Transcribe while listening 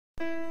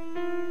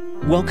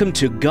Welcome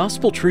to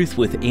Gospel Truth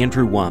with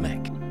Andrew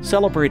Womack,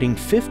 celebrating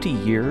 50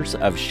 years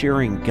of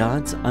sharing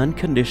God's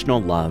unconditional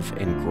love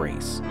and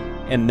grace.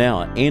 And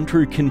now,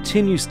 Andrew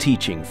continues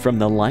teaching from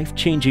the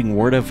life-changing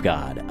Word of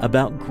God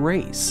about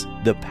grace,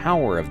 the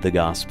power of the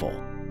gospel.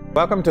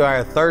 Welcome to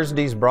our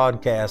Thursday's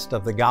broadcast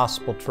of the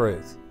Gospel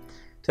Truth.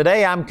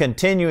 Today I'm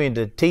continuing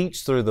to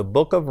teach through the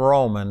book of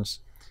Romans,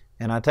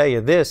 and I tell you,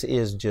 this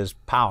is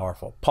just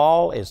powerful.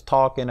 Paul is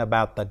talking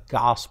about the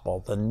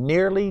gospel, the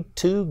nearly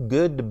too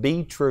good to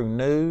be true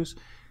news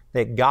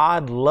that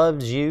God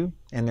loves you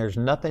and there's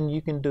nothing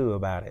you can do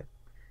about it.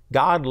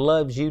 God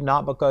loves you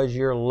not because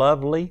you're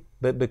lovely,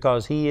 but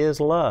because He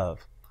is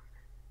love.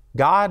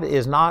 God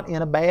is not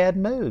in a bad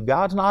mood.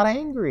 God's not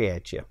angry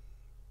at you.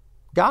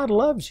 God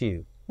loves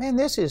you. Man,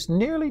 this is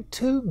nearly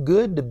too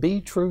good to be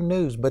true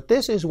news, but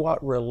this is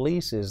what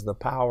releases the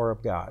power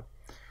of God.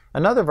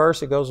 Another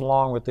verse that goes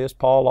along with this,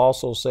 Paul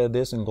also said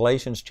this in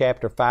Galatians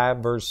chapter 5,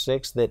 verse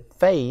 6, that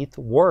faith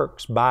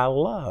works by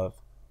love.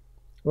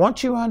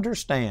 Once you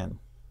understand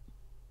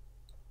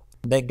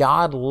that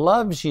God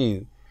loves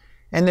you,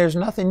 and there's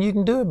nothing you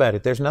can do about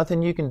it. There's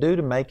nothing you can do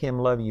to make Him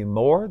love you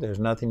more. There's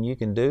nothing you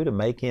can do to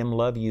make Him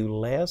love you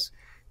less.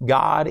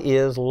 God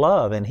is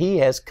love, and He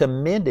has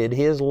commended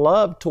His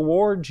love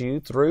towards you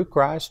through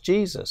Christ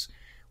Jesus.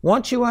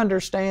 Once you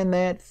understand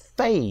that,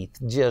 faith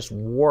just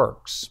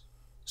works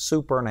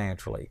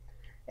supernaturally.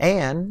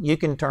 And you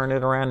can turn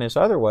it around this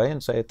other way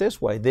and say it this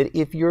way, that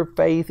if your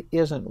faith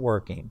isn't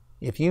working,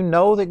 if you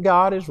know that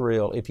God is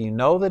real, if you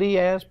know that He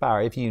has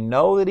power, if you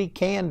know that He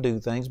can do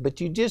things, but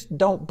you just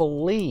don't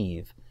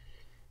believe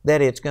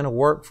that it's going to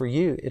work for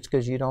you, it's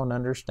because you don't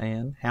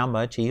understand how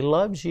much He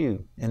loves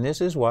you. And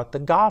this is what the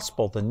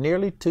gospel, the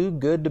nearly too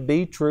good to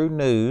be true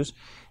news,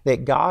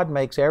 that God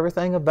makes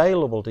everything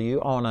available to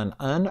you on an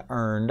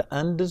unearned,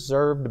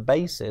 undeserved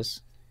basis.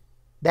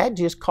 That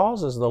just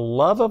causes the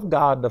love of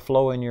God to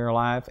flow in your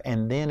life,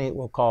 and then it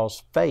will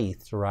cause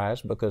faith to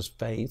rise, because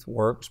faith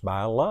works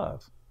by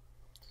love.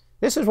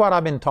 This is what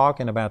I've been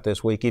talking about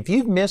this week. If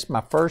you've missed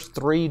my first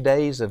 3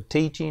 days of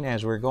teaching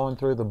as we're going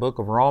through the book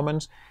of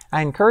Romans,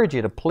 I encourage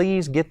you to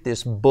please get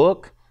this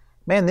book.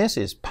 Man, this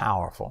is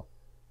powerful.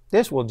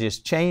 This will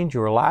just change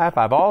your life.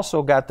 I've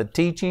also got the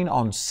teaching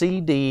on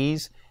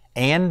CDs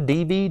and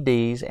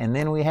DVDs, and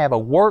then we have a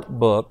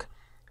workbook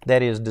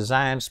that is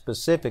designed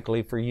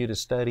specifically for you to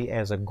study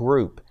as a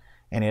group.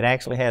 And it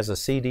actually has a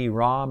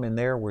CD-ROM in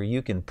there where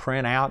you can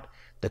print out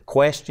the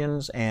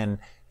questions, and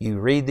you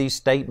read these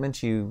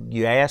statements,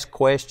 you ask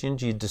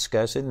questions, you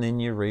discuss it, and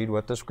then you read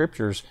what the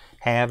Scriptures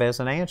have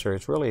as an answer.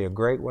 It's really a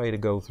great way to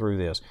go through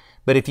this.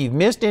 But if you've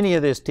missed any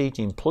of this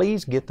teaching,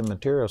 please get the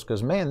materials,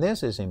 because man,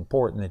 this is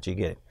important that you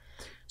get it.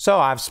 So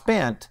I've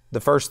spent the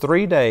first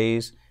 3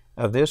 days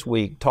of this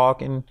week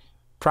talking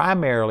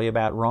primarily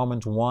about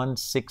Romans 1,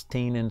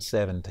 16, and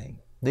 17.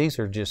 These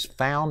are just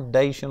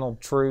foundational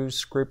truths,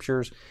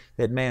 Scriptures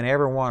that, man,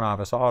 every one of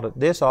us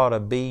this ought to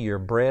be your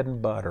bread and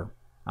butter.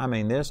 I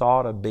mean, this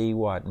ought to be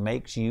what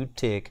makes you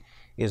tick,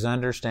 is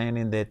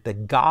understanding that the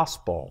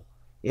gospel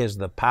is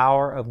the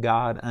power of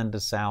God unto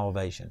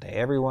salvation, to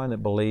everyone that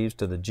believes,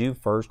 to the Jew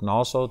first and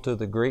also to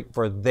the Greek.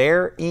 For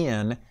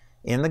therein,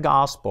 in the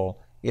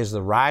gospel, is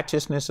the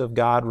righteousness of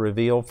God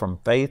revealed from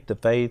faith to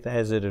faith,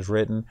 as it is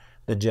written,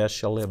 the just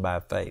shall live by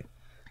faith.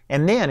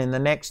 And then in the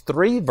next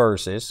 3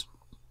 verses,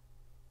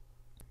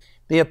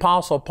 the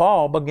Apostle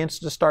Paul begins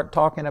to start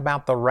talking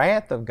about the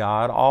wrath of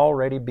God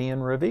already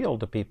being revealed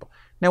to people.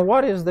 Now,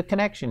 what is the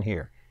connection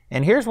here?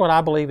 And here's what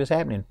I believe is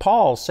happening.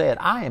 Paul said,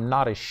 I am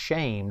not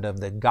ashamed of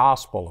the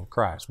gospel of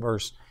Christ,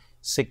 verse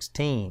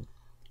 16.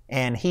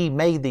 And he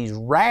made these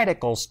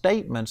radical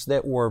statements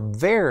that were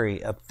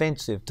very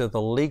offensive to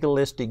the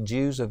legalistic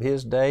Jews of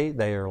his day.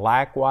 They are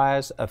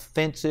likewise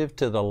offensive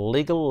to the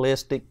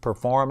legalistic,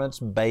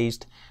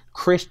 performance-based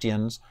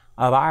Christians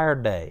of our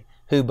day,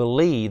 who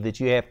believe that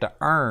you have to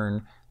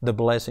earn the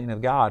blessing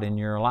of God in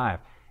your life.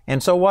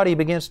 And so what he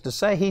begins to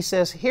say, he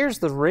says, here's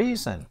the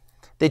reason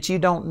that you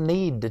don't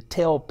need to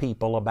tell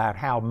people about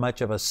how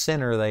much of a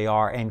sinner they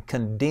are and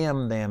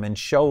condemn them and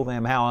show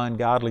them how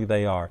ungodly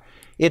they are.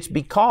 It's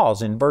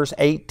because in verse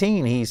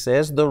 18 he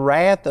says, the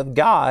wrath of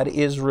God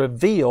is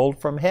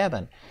revealed from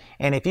heaven.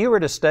 And if you were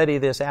to study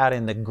this out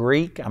in the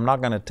Greek, I'm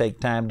not going to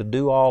take time to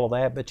do all of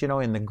that, but you know,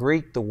 in the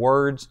Greek, the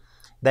words,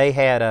 they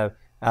had a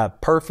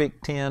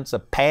perfect tense, a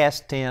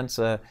past tense,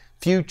 a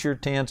future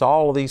tense,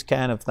 all of these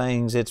kind of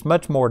things. It's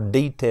much more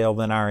detailed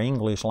than our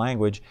English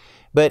language.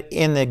 But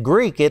in the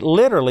Greek, it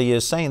literally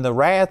is saying the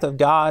wrath of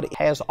God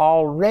has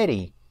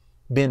already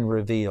been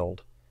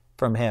revealed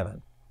from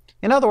heaven.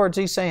 In other words,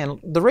 he's saying,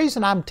 the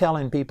reason I'm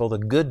telling people the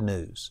good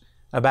news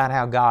about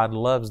how God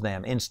loves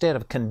them instead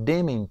of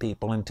condemning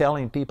people and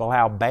telling people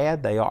how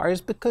bad they are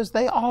is because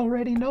they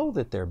already know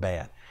that they're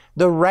bad.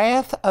 The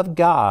wrath of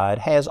God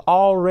has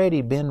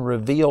already been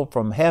revealed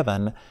from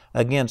heaven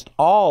against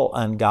all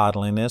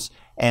ungodliness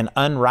and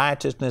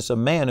unrighteousness of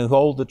men who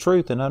hold the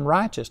truth in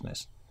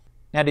unrighteousness.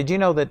 Now, did you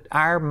know that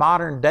our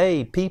modern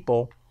day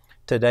people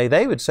today,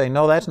 they would say,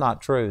 no, that's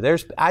not true.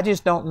 I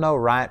just don't know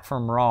right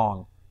from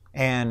wrong.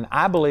 And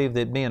I believe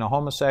that being a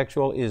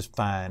homosexual is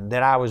fine,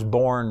 that I was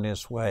born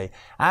this way.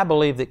 I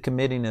believe that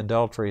committing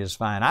adultery is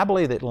fine. I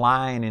believe that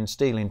lying and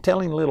stealing,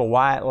 telling little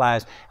white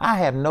lies, I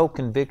have no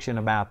conviction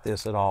about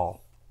this at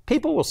all.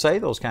 People will say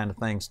those kind of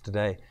things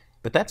today,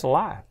 but that's a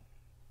lie.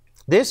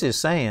 This is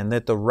saying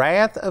that the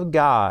wrath of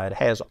God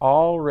has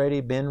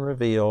already been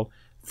revealed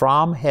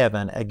from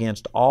heaven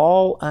against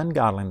all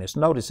ungodliness.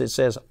 Notice it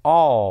says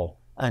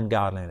all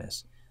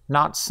ungodliness,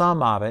 not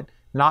some of it,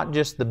 not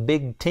just the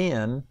big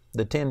 10,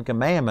 the 10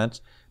 commandments,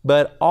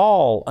 but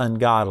all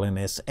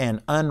ungodliness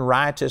and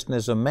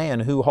unrighteousness of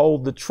men who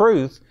hold the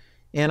truth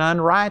in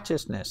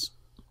unrighteousness.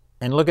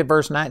 And look at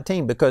verse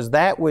 19, because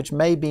that which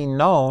may be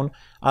known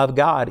of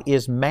God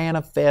is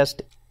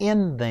manifest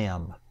in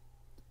them,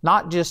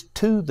 not just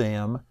to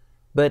them,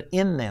 but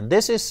in them.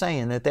 This is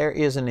saying that there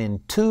is an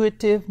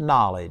intuitive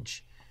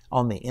knowledge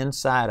on the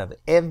inside of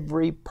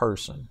every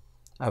person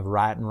of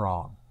right and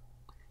wrong.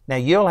 Now,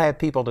 you'll have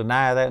people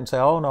deny that and say,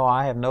 oh no,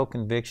 I have no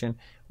conviction.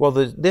 Well,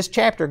 this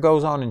chapter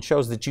goes on and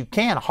shows that you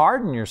can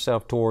harden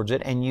yourself towards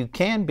it, and you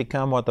can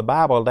become what the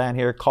Bible down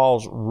here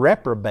calls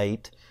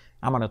reprobate.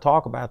 I'm going to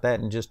talk about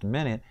that in just a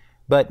minute,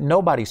 but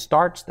nobody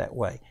starts that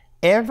way.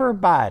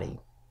 Everybody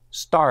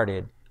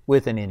started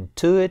with an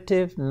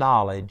intuitive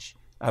knowledge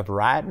of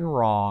right and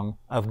wrong,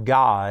 of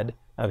God,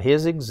 of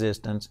His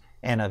existence,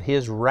 and of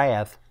His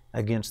wrath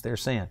against their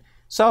sin.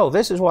 So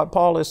this is what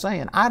Paul is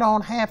saying. I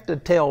don't have to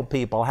tell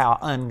people how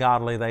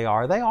ungodly they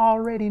are. They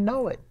already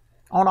know it.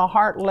 On a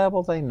heart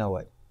level, they know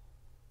it.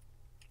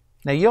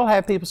 Now, you'll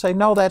have people say,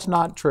 no, that's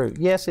not true.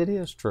 Yes, it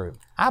is true.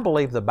 I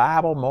believe the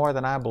Bible more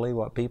than I believe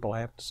what people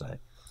have to say.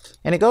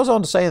 And it goes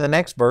on to say in the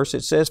next verse,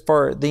 it says,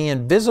 for the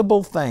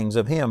invisible things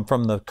of Him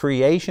from the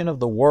creation of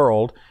the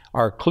world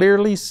are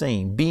clearly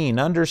seen, being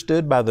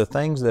understood by the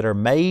things that are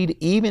made,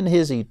 even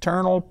His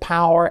eternal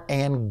power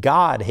and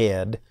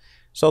Godhead,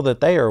 so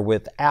that they are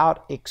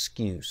without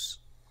excuse.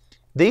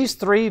 These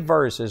three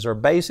verses are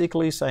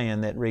basically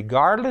saying that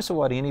regardless of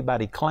what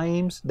anybody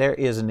claims, there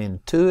is an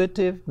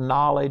intuitive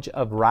knowledge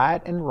of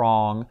right and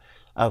wrong,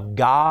 of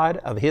God,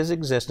 of His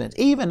existence,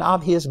 even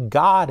of His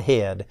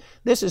Godhead.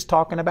 This is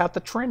talking about the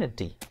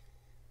Trinity.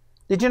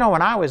 Did you know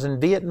when I was in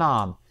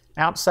Vietnam,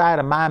 outside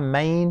of my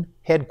main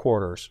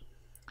headquarters,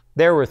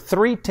 there were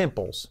 3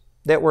 temples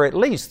that were at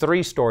least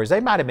 3 stories.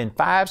 They might have been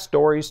 5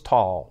 stories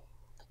tall.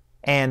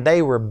 And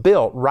they were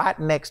built right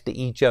next to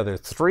each other.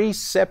 3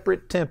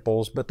 separate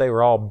temples, but they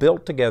were all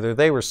built together.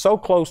 They were so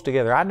close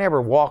together. I never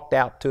walked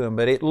out to them,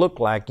 but it looked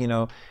like,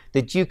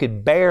 that you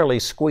could barely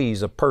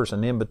squeeze a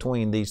person in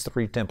between these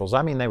 3 temples.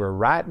 I mean, they were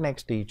right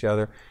next to each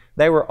other.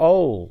 They were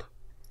old.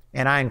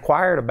 And I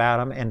inquired about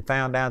them and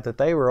found out that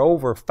they were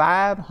over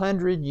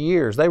 500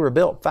 years. They were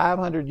built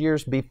 500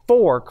 years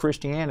before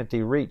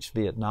Christianity reached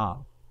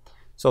Vietnam.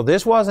 So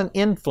this wasn't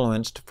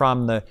influenced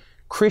from the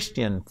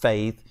Christian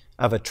faith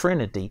of a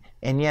Trinity,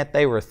 and yet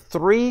they were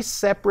 3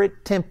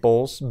 separate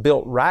temples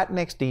built right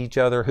next to each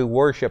other who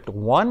worshiped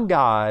one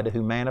God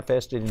who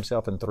manifested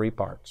Himself in 3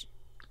 parts.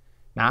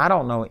 Now, I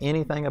don't know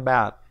anything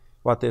about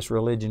what this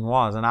religion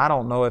was, and I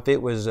don't know if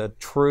it was a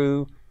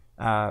true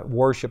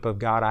worship of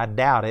God. I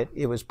doubt it.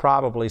 It was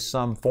probably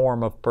some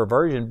form of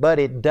perversion, but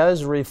it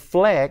does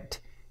reflect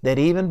that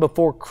even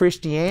before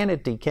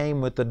Christianity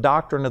came with the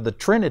doctrine of the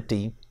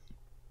Trinity,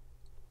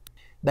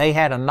 they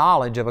had a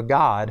knowledge of a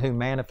God who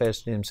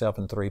manifested Himself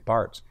in 3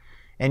 parts.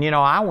 And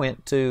I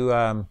went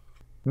to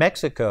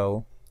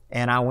Mexico,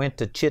 and I went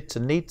to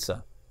Chichen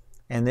Itza.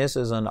 And this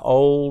is an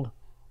old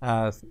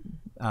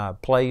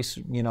place,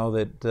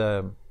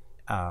 that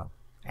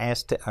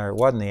it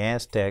wasn't the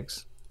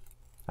Aztecs.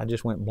 I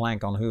just went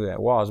blank on who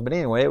that was. But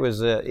anyway, it was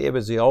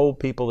the old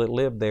people that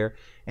lived there.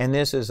 And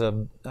this is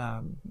a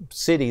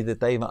city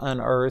that they've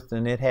unearthed,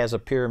 and it has a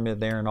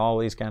pyramid there and all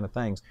these kind of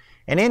things.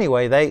 And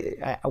anyway,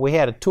 we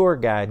had a tour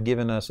guide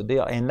giving us a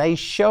deal, and they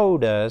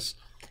showed us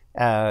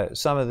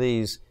some of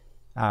these,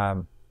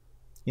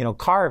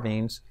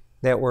 carvings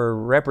that were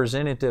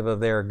representative of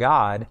their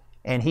God,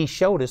 and he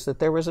showed us that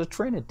there was a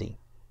Trinity,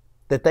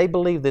 that they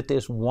believed that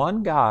this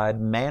one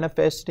God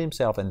manifested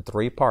Himself in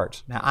 3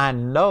 parts. Now, I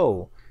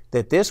know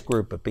that this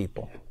group of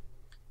people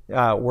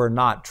were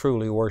not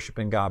truly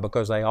worshiping God,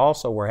 because they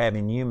also were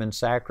having human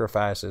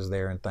sacrifices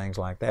there and things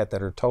like that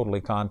are totally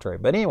contrary.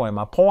 But anyway,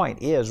 my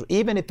point is,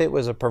 even if it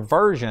was a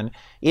perversion,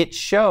 it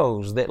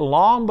shows that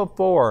long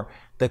before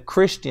the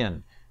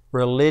Christian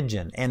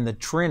religion and the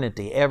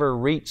Trinity ever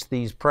reached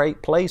these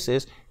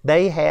places,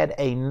 they had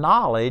a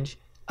knowledge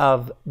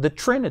of the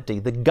Trinity,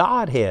 the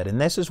Godhead.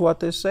 And this is what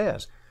this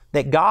says,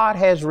 that God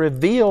has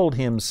revealed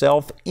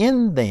Himself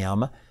in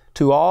them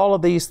to all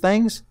of these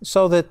things,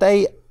 so that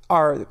they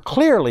are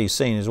clearly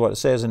seen, is what it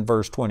says in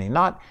verse 20.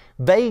 Not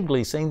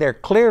vaguely seen, they're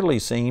clearly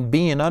seen,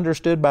 being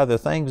understood by the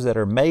things that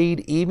are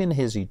made, even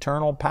His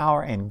eternal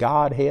power and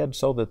Godhead,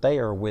 so that they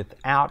are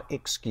without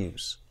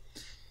excuse.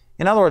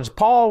 In other words,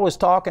 Paul was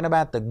talking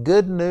about the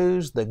good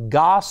news, the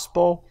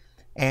gospel,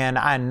 and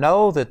I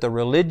know that the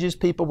religious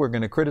people were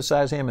going to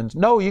criticize him and,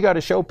 no, you got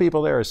to show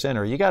people they're a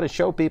sinner. You got to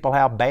show people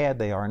how bad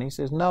they are. And he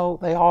says, no,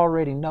 they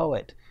already know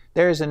it.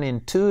 There's an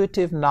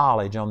intuitive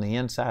knowledge on the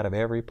inside of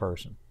every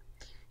person.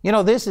 You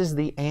know, this is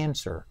the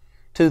answer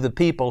to the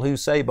people who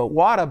say, but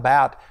what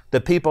about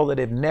the people that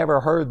have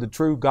never heard the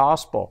true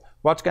gospel?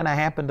 What's going to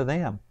happen to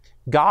them?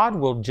 God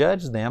will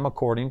judge them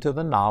according to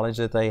the knowledge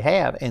that they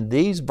have. And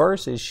these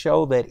verses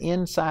show that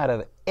inside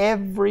of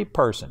every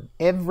person,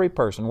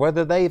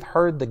 whether they've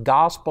heard the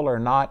gospel or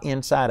not,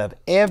 inside of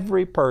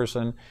every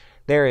person,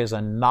 there is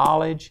a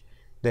knowledge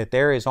that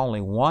there is only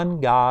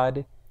one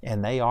God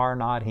and they are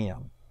not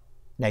Him.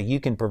 Now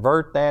you can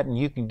pervert that and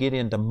you can get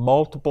into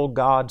multiple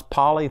gods,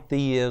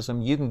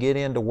 polytheism, you can get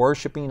into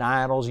worshiping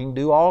idols, you can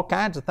do all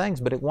kinds of things,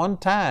 but at one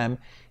time,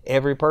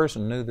 every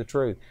person knew the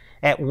truth.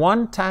 At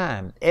one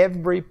time,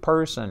 every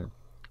person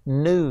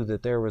knew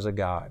that there was a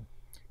God.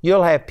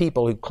 You'll have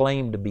people who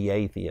claim to be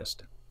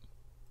atheist,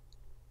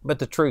 but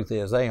the truth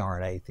is they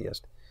aren't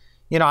atheists.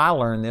 You know, I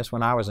learned this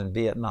when I was in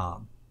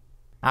Vietnam.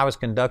 I was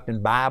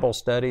conducting Bible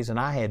studies and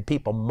I had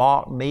people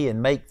mock me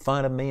and make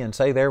fun of me and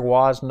say there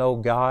was no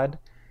God.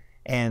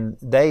 And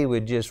they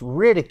would just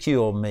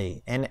ridicule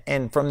me.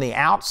 And from the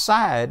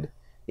outside,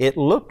 it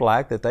looked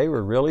like that they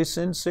were really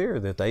sincere,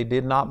 that they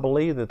did not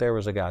believe that there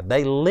was a God.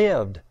 They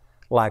lived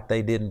like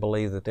they didn't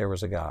believe that there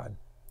was a God.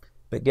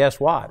 But guess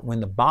what?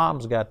 When the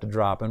bombs got to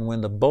dropping,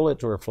 when the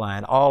bullets were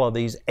flying, all of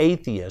these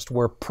atheists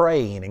were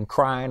praying and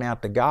crying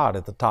out to God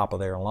at the top of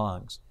their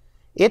lungs.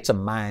 It's a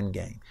mind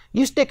game.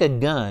 You stick a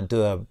gun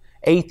to an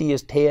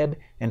atheist head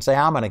and say,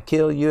 I'm going to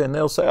kill you, and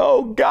they'll say,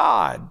 oh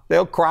God.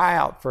 They'll cry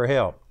out for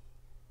help.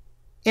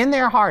 In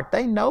their heart,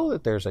 they know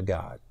that there's a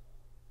God.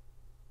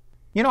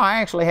 You know, I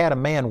actually had a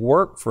man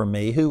work for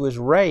me who was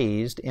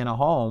raised in a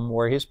home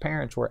where his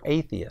parents were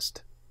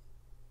atheists.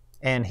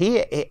 And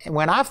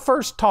when I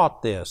first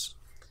taught this,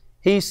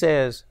 he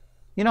says,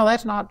 you know,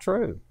 that's not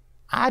true.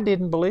 I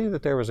didn't believe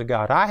that there was a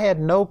God. I had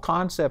no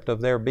concept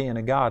of there being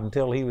a God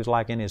until he was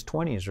like in his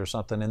 20s or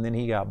something, and then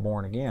he got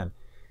born again.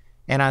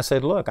 And I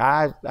said, look,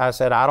 I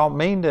said, I don't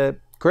mean to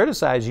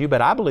criticize you,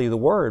 but I believe the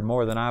Word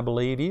more than I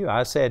believe you.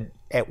 I said,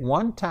 at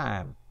one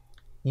time,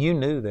 you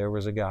knew there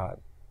was a God.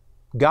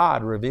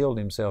 God revealed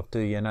Himself to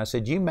you. And I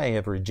said, you may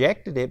have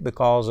rejected it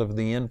because of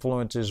the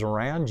influences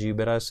around you,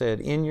 but I said,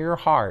 in your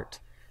heart,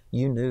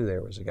 you knew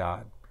there was a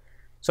God.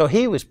 So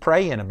he was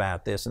praying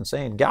about this and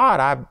saying, God,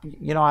 I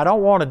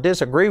don't want to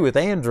disagree with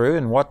Andrew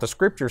and what the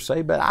Scriptures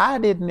say, but I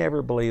didn't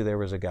ever believe there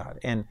was a God.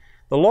 And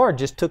the Lord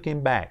just took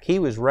him back. He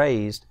was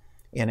raised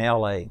in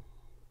L.A.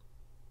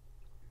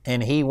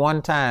 And he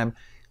one time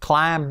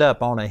climbed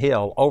up on a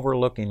hill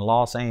overlooking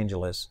Los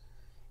Angeles,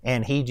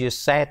 and he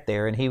just sat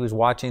there and he was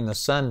watching the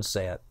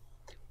sunset.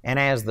 And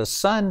as the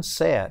sun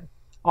set,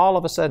 all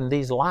of a sudden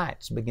these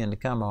lights began to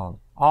come on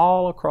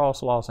all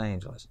across Los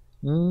Angeles.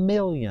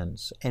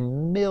 Millions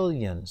and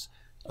millions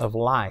of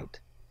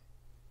light.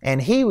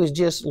 And he was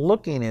just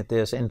looking at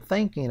this and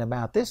thinking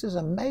about, this is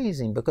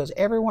amazing, because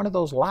every one of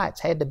those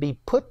lights had to be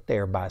put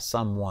there by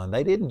someone.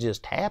 They didn't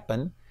just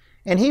happen.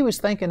 And he was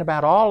thinking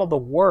about all of the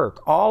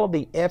work, all of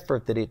the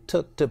effort that it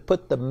took to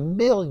put the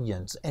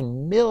millions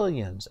and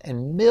millions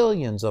and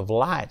millions of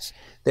lights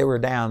that were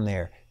down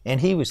there. And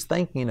he was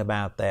thinking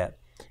about that.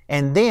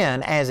 And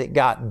then as it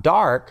got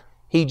dark,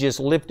 he just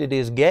lifted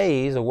his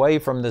gaze away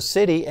from the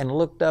city and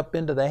looked up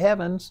into the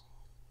heavens,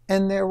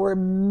 and there were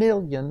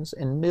millions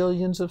and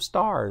millions of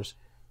stars.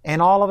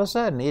 And all of a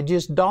sudden, it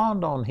just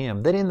dawned on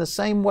him that in the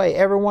same way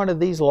every one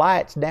of these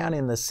lights down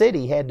in the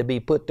city had to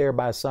be put there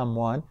by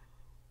someone,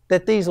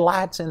 that these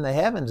lights in the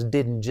heavens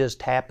didn't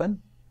just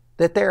happen,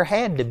 that there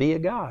had to be a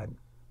God.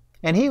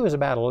 And he was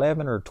about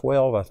 11 or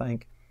 12, I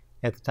think,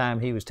 at the time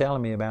he was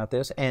telling me about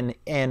this, and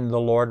the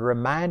Lord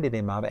reminded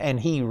him of it. And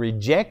he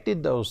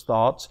rejected those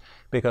thoughts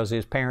because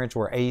his parents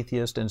were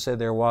atheists and said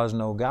there was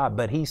no God.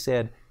 But he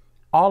said,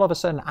 all of a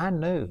sudden, I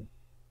knew.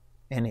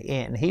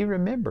 And he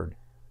remembered.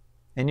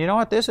 And you know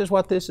what? This is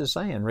what this is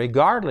saying.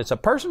 Regardless, a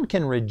person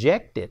can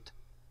reject it,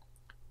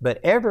 but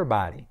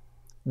everybody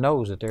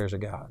knows that there's a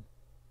God.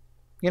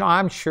 You know,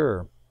 I'm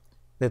sure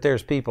that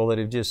there's people that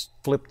have just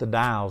flipped the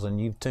dials and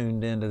you've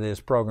tuned into this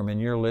program and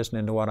you're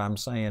listening to what I'm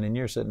saying and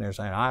you're sitting there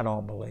saying, I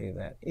don't believe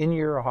that. In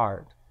your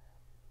heart,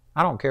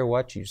 I don't care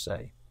what you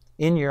say.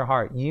 In your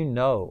heart, you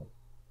know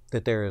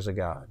that there is a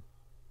God.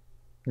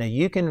 Now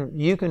you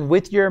can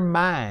with your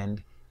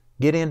mind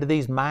get into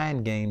these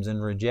mind games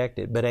and reject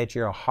it, but at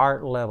your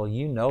heart level,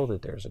 you know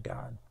that there's a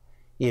God.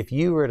 If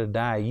you were to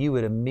die, you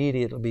would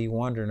immediately be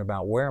wondering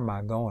about, where am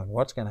I going?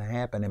 What's going to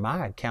happen? Am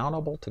I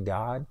accountable to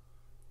God?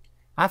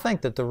 I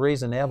think that the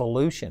reason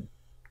evolution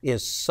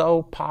is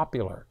so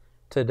popular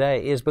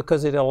today is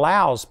because it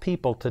allows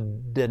people to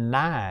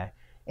deny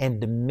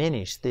and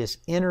diminish this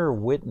inner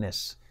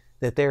witness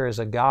that there is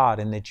a God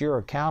and that you're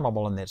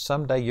accountable and that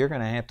someday you're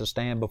going to have to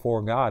stand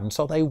before God. And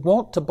so they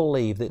want to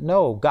believe that,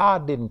 no,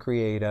 God didn't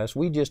create us.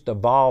 We just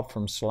evolved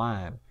from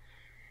slime.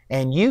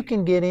 And you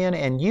can get in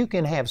and you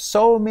can have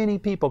so many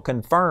people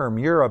confirm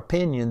your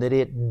opinion that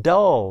it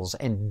dulls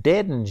and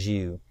deadens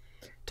you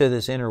to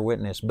this inner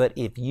witness. But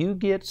if you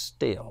get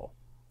still,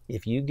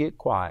 if you get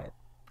quiet,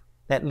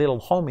 that little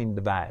homing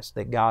device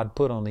that God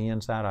put on the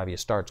inside of you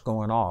starts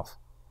going off.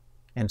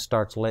 and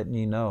starts letting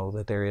you know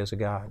that there is a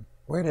God.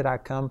 Where did I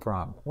come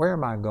from? Where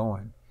am I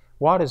going?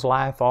 What is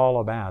life all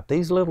about?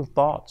 These little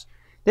thoughts.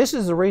 This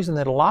is the reason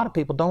that a lot of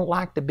people don't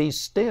like to be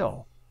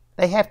still.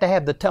 They have to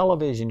have the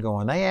television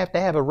going. They have to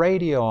have a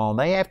radio on.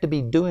 They have to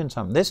be doing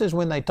something. This is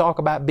when they talk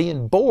about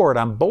being bored.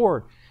 I'm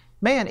bored.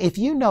 Man, if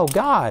you know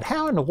God,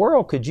 how in the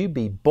world could you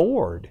be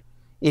bored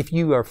if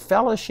you are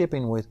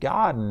fellowshipping with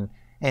God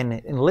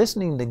and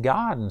listening to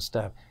God and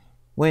stuff?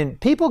 When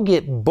people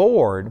get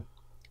bored,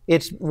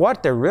 it's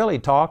what they're really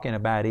talking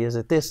about is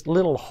that this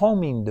little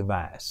homing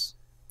device,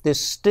 this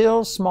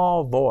still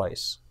small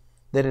voice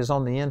that is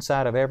on the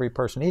inside of every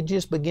person, it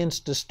just begins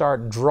to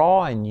start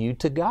drawing you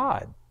to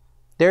God.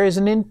 There is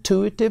an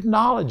intuitive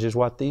knowledge is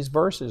what these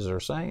verses are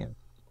saying.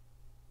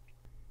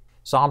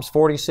 Psalms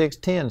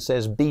 46:10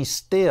 says, "Be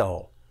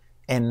still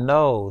and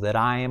know that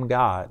I am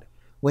God."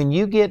 When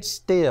you get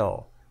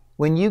still,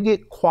 when you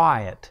get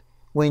quiet,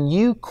 when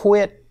you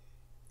quit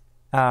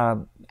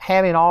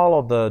having all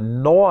of the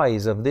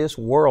noise of this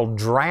world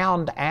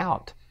drowned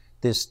out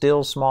this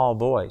still small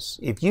voice,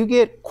 if you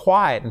get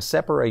quiet and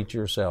separate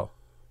yourself,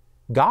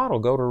 God will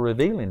go to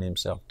revealing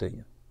Himself to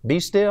you. Be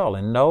still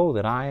and know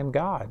that I am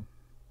God.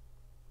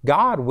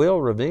 God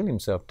will reveal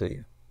Himself to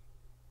you.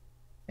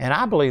 And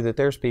I believe that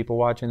there's people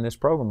watching this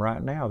program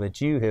right now that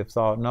you have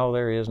thought, no,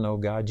 there is no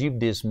God. You've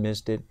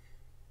dismissed it.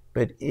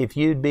 But if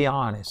you'd be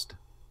honest,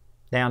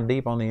 down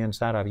deep on the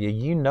inside of you,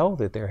 you know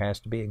that there has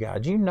to be a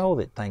God. You know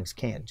that things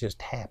can't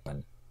just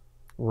happen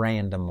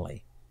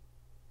randomly.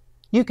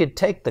 You could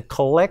take the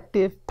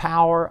collective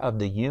power of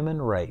the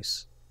human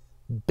race,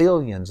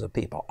 billions of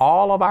people,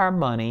 all of our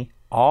money,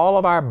 all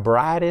of our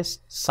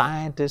brightest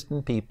scientists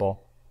and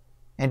people,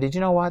 and did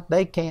you know what?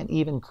 They can't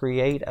even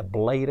create a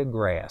blade of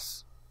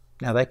grass.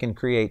 Now they can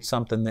create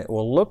something that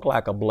will look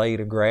like a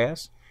blade of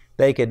grass.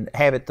 They could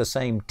have it the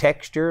same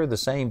texture, the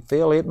same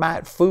feel. It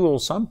might fool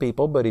some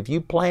people, but if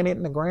you plant it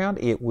in the ground,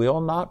 it will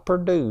not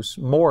produce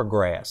more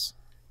grass.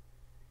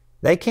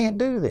 They can't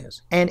do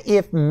this. And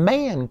if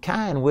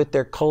mankind, with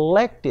their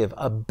collective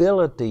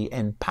ability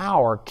and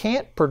power,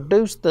 can't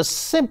produce the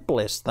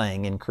simplest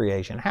thing in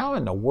creation, how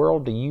in the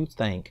world do you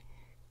think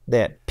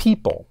that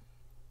people,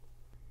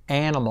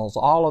 animals,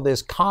 all of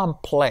this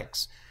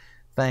complex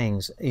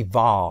things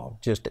evolve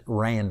just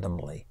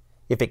randomly?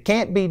 If it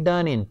can't be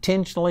done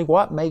intentionally,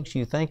 what makes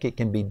you think it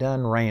can be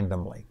done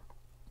randomly?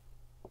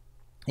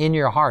 In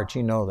your heart,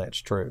 you know that's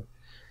true.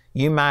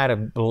 You might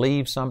have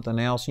believed something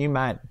else. You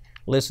might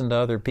listen to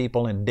other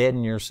people and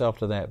deaden yourself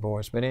to that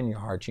voice, but in your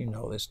heart, you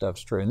know this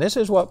stuff's true. And this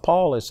is what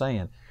Paul is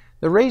saying.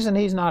 The reason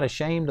he's not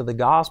ashamed of the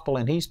gospel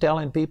and he's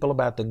telling people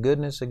about the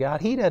goodness of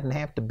God, he doesn't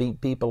have to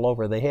beat people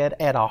over the head.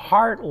 At a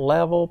heart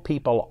level,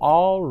 people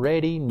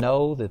already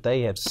know that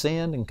they have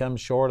sinned and come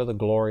short of the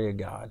glory of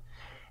God.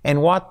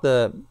 And what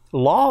the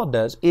law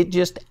does, it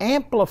just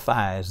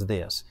amplifies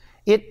this.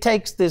 It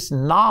takes this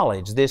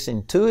knowledge, this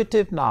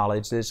intuitive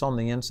knowledge that's on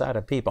the inside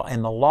of people,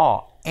 and the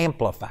law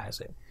amplifies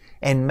it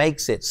and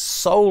makes it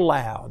so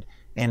loud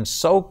and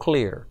so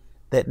clear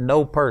that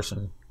no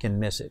person can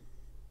miss it.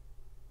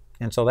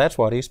 And so that's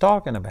what he's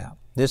talking about.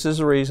 This is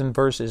the reason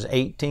verses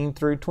 18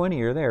 through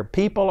 20 are there.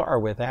 People are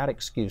without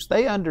excuse.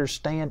 They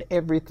understand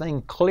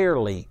everything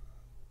clearly.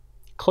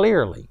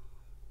 Clearly,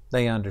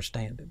 they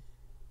understand it.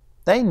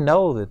 They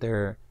know that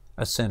they're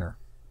a sinner.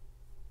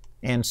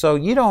 And so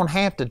you don't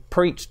have to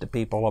preach to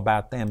people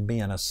about them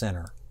being a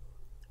sinner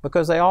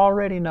because they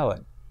already know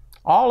it.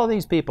 All of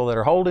these people that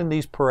are holding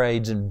these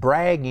parades and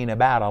bragging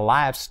about a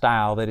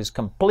lifestyle that is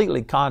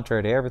completely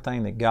contrary to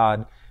everything that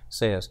God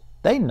says,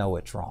 they know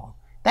it's wrong.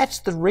 That's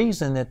the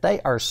reason that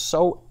they are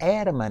so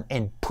adamant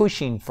and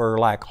pushing for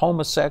like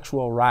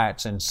homosexual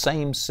rights and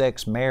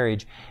same-sex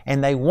marriage,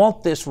 and they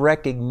want this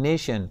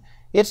recognition.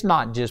 It's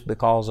not just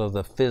because of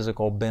the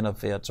physical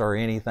benefits or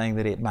anything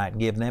that it might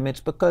give them. It's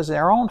because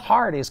their own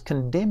heart is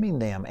condemning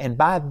them. And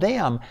by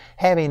them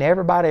having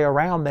everybody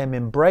around them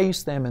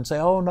embrace them and say,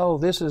 oh no,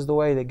 this is the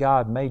way that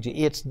God made you.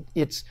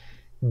 It's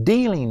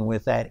dealing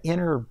with that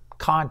inner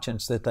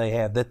conscience that they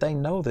have, that they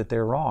know that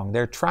they're wrong.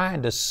 They're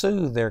trying to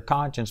soothe their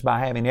conscience by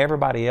having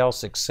everybody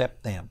else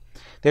accept them.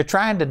 They're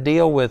trying to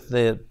deal with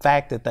the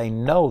fact that they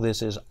know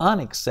this is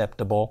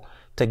unacceptable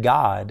to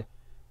God,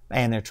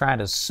 and they're trying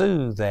to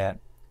soothe that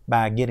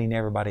by getting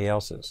everybody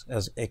else's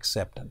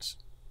acceptance.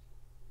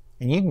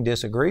 And you can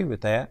disagree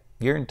with that.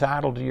 You're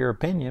entitled to your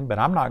opinion, but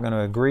I'm not going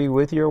to agree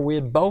with you or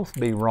we'd both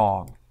be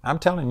wrong. I'm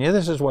telling you,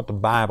 this is what the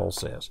Bible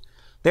says.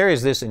 There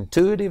is this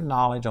intuitive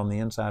knowledge on the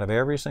inside of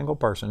every single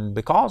person. And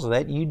because of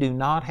that, you do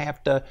not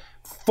have to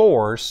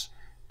force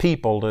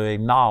people to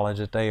acknowledge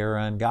that they are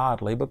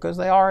ungodly because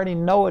they already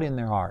know it in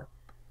their heart.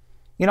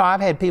 You know,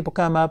 I've had people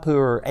come up who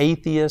are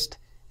atheists,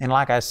 and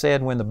like I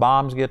said, when the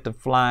bombs get to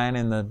flying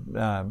and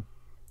the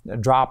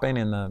dropping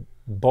and the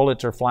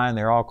bullets are flying,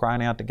 they're all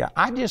crying out to God.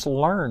 I just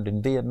learned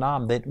in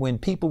Vietnam that when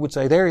people would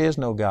say there is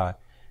no God,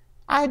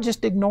 I'd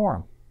just ignore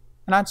them.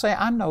 And I'd say,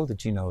 I know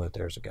that you know that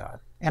there's a God.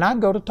 And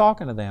I'd go to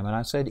talking to them and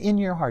I said, in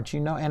your heart, you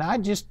know, and I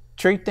just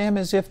treat them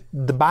as if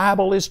the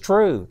Bible is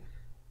true.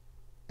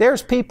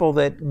 There's people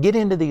that get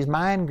into these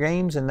mind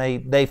games and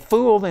they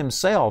fool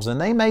themselves, and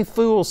they may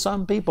fool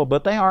some people,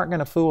 but they aren't going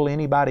to fool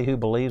anybody who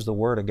believes the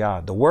Word of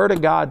God. The Word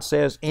of God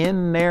says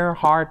in their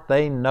heart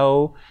they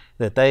know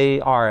that they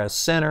are a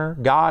sinner.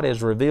 God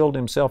has revealed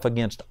Himself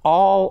against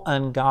all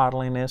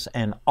ungodliness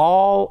and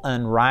all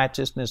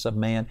unrighteousness of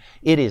man.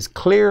 It is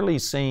clearly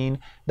seen.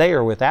 They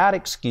are without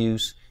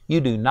excuse.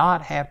 You do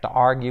not have to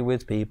argue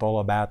with people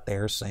about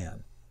their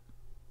sin.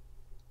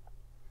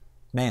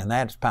 Man,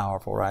 that's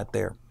powerful right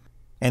there.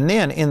 And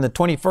then in the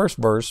 21st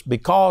verse,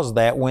 because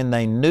that when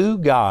they knew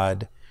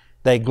God,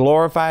 they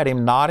glorified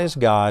Him not as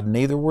God,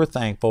 neither were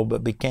thankful,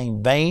 but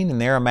became vain in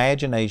their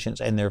imaginations,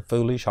 and their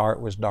foolish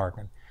heart was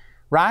darkened.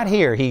 Right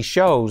here, he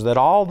shows that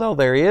although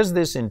there is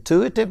this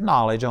intuitive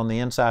knowledge on the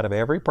inside of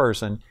every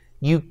person,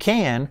 you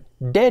can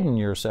deaden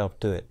yourself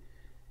to it.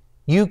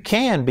 You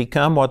can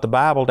become what the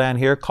Bible down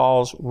here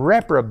calls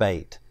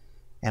reprobate.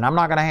 And I'm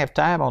not going to have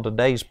time on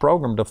today's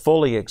program to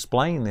fully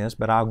explain this,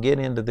 but I'll get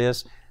into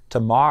this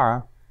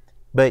tomorrow.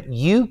 But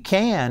you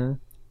can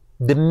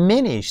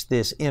diminish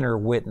this inner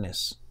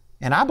witness.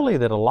 And I believe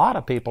that a lot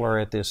of people are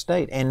at this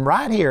state. And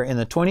right here in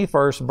the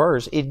 21st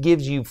verse, it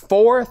gives you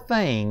 4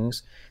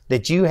 things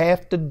that you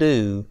have to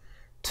do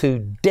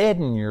to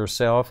deaden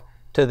yourself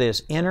to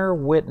this inner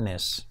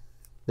witness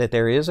that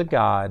there is a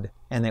God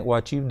and that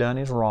what you've done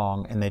is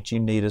wrong and that you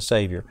need a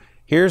Savior.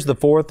 Here's the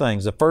 4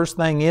 things. The first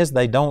thing is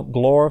they don't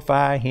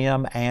glorify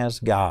Him as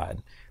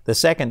God. The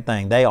second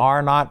thing, they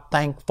are not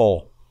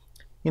thankful.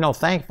 You know,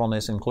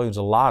 thankfulness includes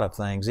a lot of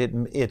things.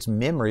 It's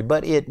memory,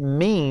 but it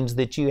means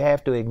that you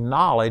have to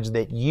acknowledge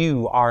that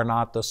you are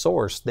not the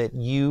source, that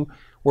you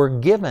were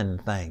given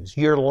things.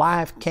 Your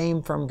life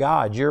came from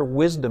God. Your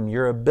wisdom,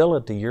 your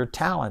ability, your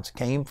talents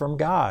came from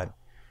God.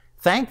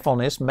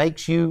 Thankfulness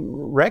makes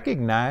you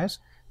recognize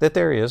that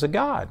there is a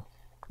God.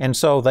 And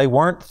so they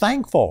weren't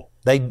thankful.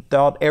 They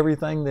thought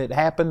everything that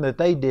happened, that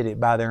they did it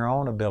by their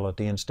own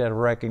ability instead of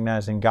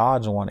recognizing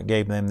God's the one that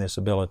gave them this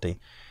ability.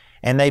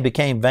 And they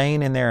became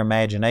vain in their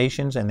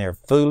imaginations, and their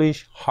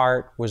foolish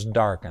heart was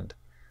darkened.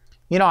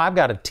 You know, I've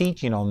got a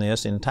teaching on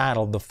this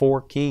entitled The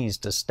 4 Keys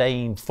to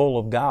Staying Full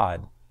of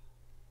God.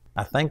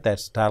 I think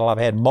that's the title. I've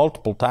had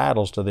multiple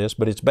titles to this,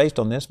 but it's based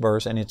on this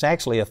verse, and it's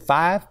actually a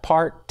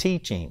 5-part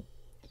teaching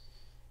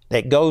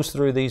that goes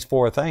through these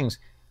 4 things.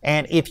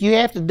 And if you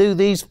have to do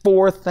these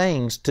 4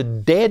 things to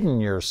deaden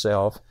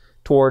yourself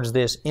towards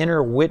this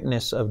inner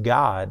witness of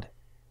God,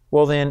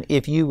 well then,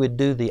 if you would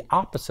do the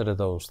opposite of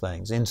those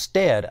things,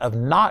 instead of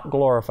not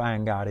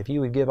glorifying God, if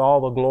you would give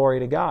all the glory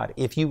to God,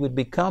 if you would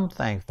become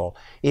thankful,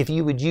 if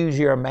you would use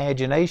your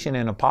imagination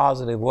in a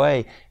positive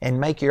way and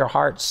make your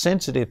heart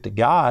sensitive to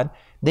God,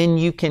 then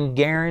you can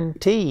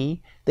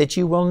guarantee that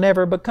you will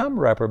never become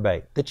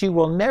reprobate, that you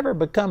will never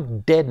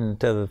become deadened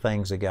to the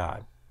things of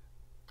God.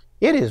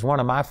 It is one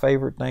of my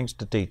favorite things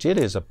to teach. It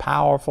is a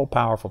powerful,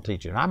 powerful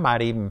teaching. I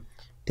might even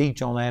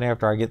teach on that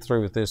after I get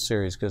through with this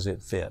series because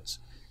it fits.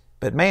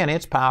 But man,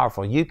 it's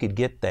powerful. You could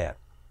get that.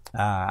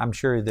 I'm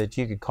sure that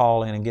you could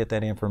call in and get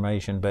that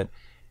information. But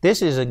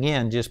this is,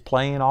 again, just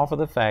playing off of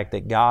the fact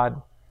that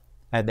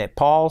that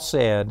Paul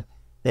said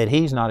that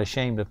he's not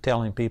ashamed of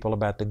telling people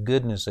about the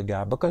goodness of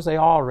God because they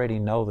already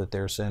know that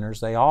they're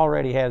sinners. They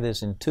already have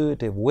this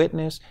intuitive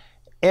witness.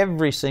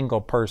 Every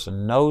single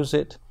person knows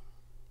it.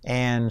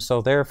 And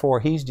so therefore,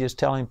 he's just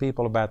telling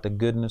people about the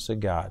goodness of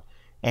God.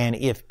 And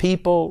if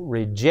people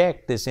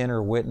reject this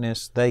inner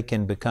witness, they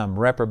can become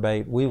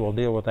reprobate. We will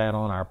deal with that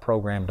on our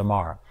program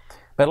tomorrow.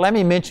 But let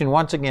me mention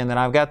once again that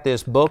I've got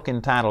this book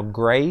entitled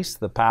Grace,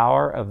 the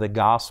Power of the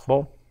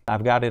Gospel.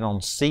 I've got it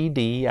on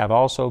CD. I've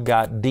also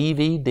got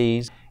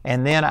DVDs.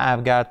 And then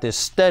I've got this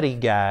study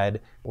guide.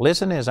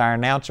 Listen as our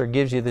announcer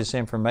gives you this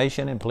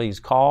information, and please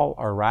call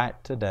or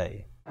write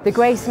today. The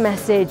Grace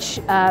message,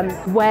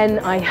 when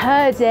I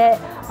heard it,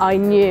 I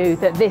knew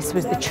that this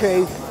was the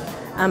truth.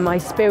 And my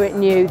spirit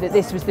knew that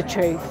this was the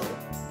truth.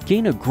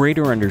 Gain a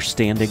greater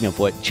understanding of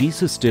what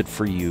Jesus did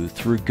for you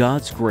through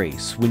God's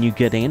grace when you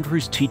get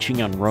Andrew's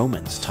teaching on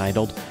Romans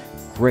titled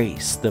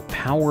Grace, the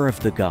Power of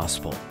the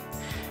Gospel.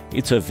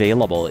 It's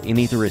available in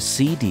either a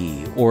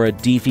CD or a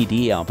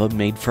DVD album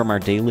made from our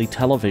daily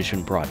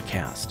television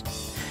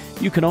broadcast.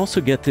 You can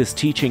also get this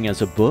teaching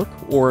as a book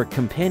or a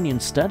companion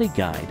study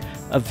guide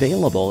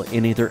available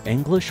in either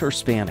English or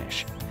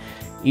Spanish.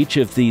 Each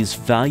of these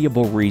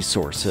valuable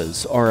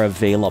resources are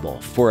available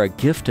for a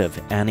gift of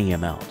any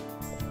amount.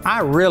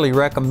 I really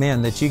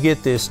recommend that you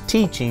get this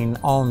teaching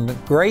on the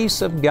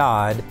grace of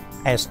God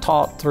as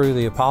taught through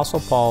the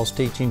Apostle Paul's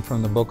teaching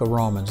from the book of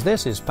Romans.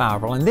 This is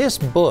powerful. And this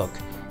book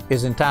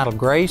is entitled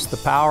Grace, the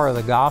Power of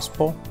the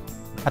Gospel.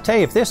 I tell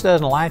you, if this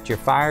doesn't light your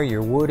fire,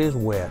 your wood is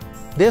wet.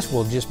 This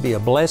will just be a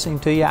blessing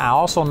to you. I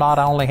also not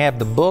only have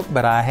the book,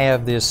 but I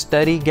have this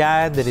study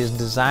guide that is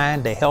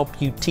designed to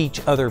help you teach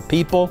other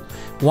people.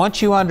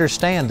 Once you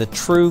understand the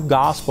true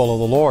gospel of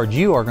the Lord,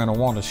 you are going to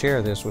want to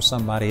share this with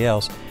somebody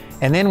else.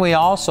 And then we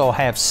also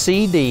have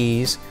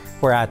CDs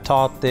where I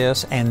taught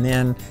this, and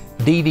then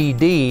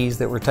DVDs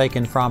that were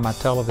taken from my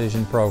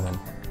television program.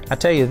 I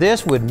tell you,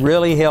 this would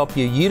really help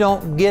you. You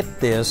don't get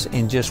this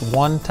in just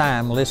one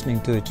time listening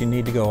to it. You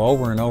need to go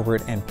over and over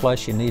it, and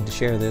plus you need to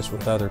share this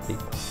with other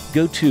people.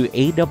 Go to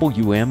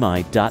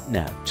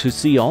awmi.net to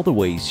see all the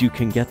ways you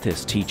can get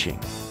this teaching.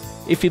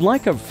 If you'd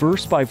like a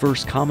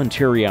verse-by-verse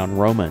commentary on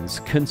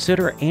Romans,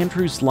 consider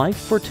Andrew's Life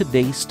for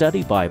Today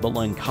Study Bible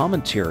and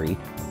Commentary,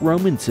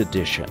 Romans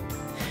Edition.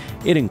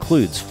 It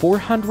includes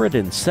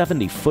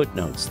 470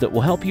 footnotes that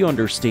will help you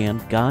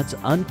understand God's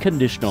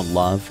unconditional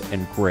love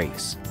and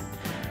grace.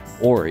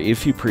 Or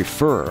if you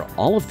prefer,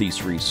 all of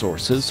these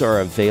resources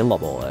are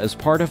available as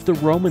part of the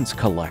Romans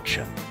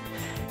collection.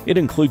 It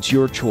includes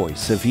your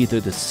choice of either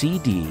the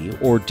CD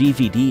or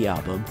DVD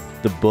album,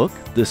 the book,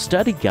 the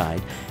study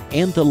guide,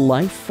 and the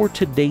Life for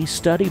Today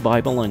Study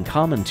Bible and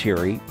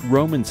Commentary,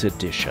 Romans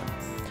Edition.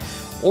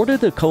 Order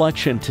the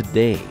collection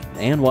today,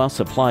 and while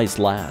supplies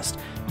last,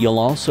 you'll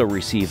also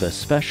receive a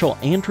special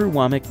Andrew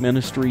Wommack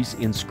Ministries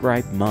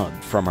inscribed mug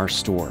from our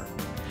store.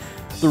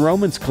 The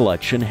Romans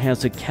collection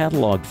has a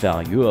catalog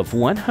value of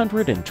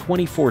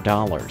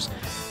 $124,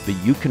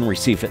 but you can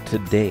receive it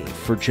today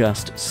for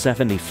just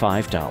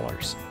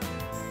 $75.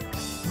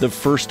 The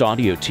first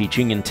audio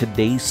teaching in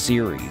today's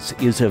series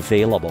is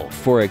available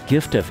for a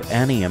gift of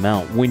any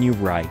amount when you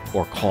write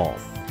or call.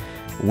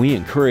 We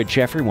encourage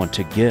everyone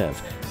to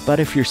give, but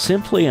if you're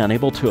simply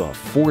unable to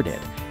afford it,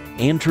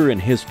 Andrew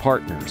and his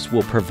partners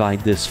will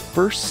provide this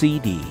first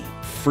CD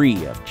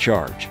free of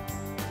charge.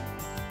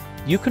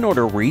 You can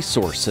order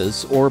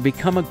resources or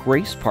become a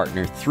Grace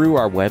Partner through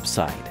our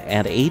website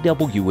at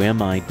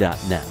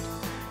awmi.net.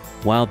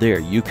 While there,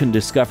 you can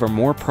discover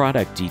more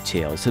product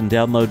details and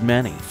download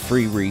many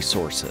free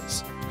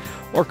resources.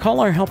 Or call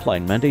our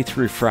helpline Monday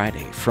through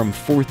Friday from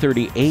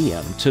 4:30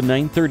 a.m. to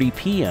 9:30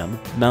 p.m.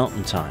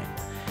 Mountain Time.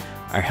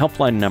 Our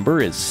helpline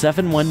number is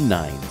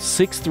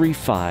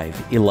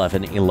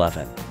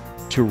 719-635-1111.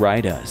 To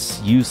write us,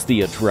 use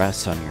the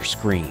address on your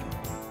screen.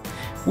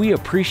 We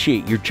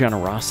appreciate your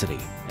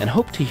generosity and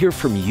hope to hear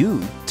from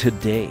you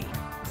today.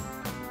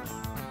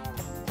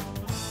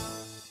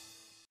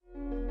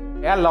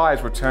 Our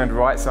lives were turned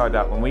right side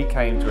up when we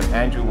came to an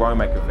Andrew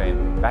Wommack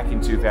event back in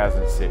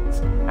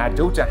 2006. Our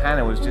daughter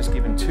Hannah was just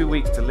given 2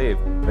 weeks to live,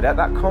 but at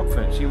that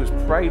conference she was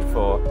prayed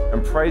for,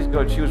 and praise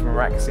God she was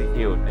miraculously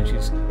healed, and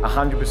she's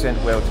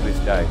 100% well to this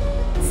day.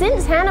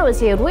 Since Hannah was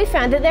healed, we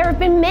found that there have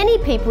been many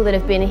people that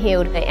have been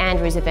healed at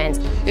Andrew's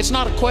events. It's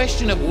not a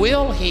question of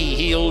will he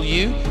heal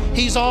you,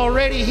 he's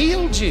already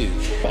healed you.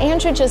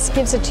 Andrew just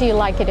gives it to you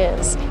like it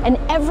is. And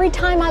every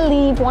time I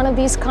leave one of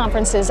these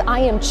conferences,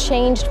 I am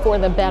changed for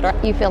the better.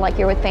 You feel like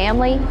you're with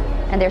family,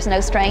 and there's no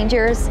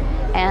strangers,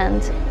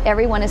 and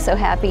everyone is so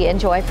happy and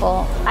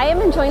joyful. I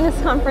am enjoying this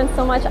conference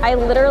so much, I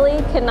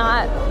literally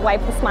cannot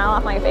wipe the smile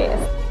off my face.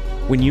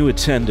 When you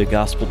attend a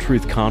Gospel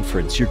Truth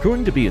Conference, you're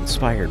going to be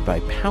inspired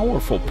by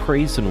powerful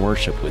praise and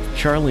worship with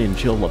Charlie and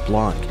Jill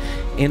LeBlanc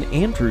and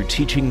Andrew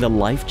teaching the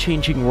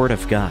life-changing Word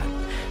of God.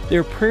 There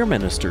are prayer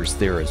ministers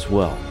there as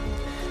well.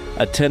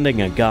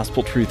 Attending a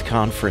Gospel Truth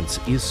Conference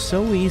is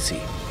so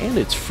easy, and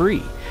it's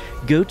free.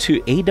 Go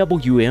to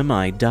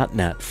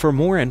awmi.net for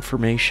more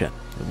information.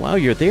 And while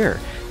you're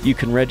there, you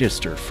can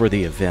register for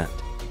the event.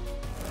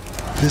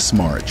 This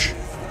March,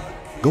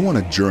 go on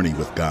a journey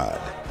with God.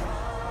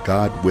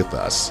 God with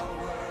Us.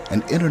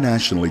 An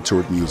internationally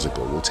toured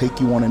musical will take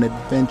you on an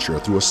adventure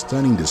through a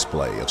stunning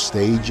display of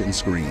stage and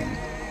screen.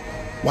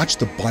 Watch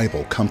the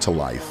Bible come to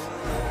life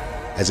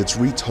as it's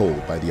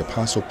retold by the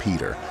Apostle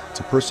Peter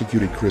to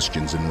persecuted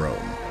Christians in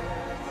Rome.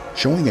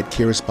 Showing at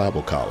Charis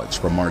Bible College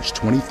from March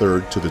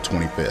 23rd to the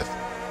 25th.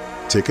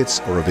 Tickets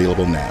are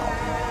available now.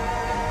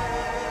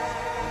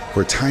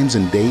 For times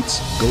and dates,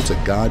 go to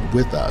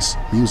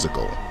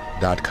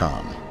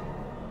GodWithUsMusical.com.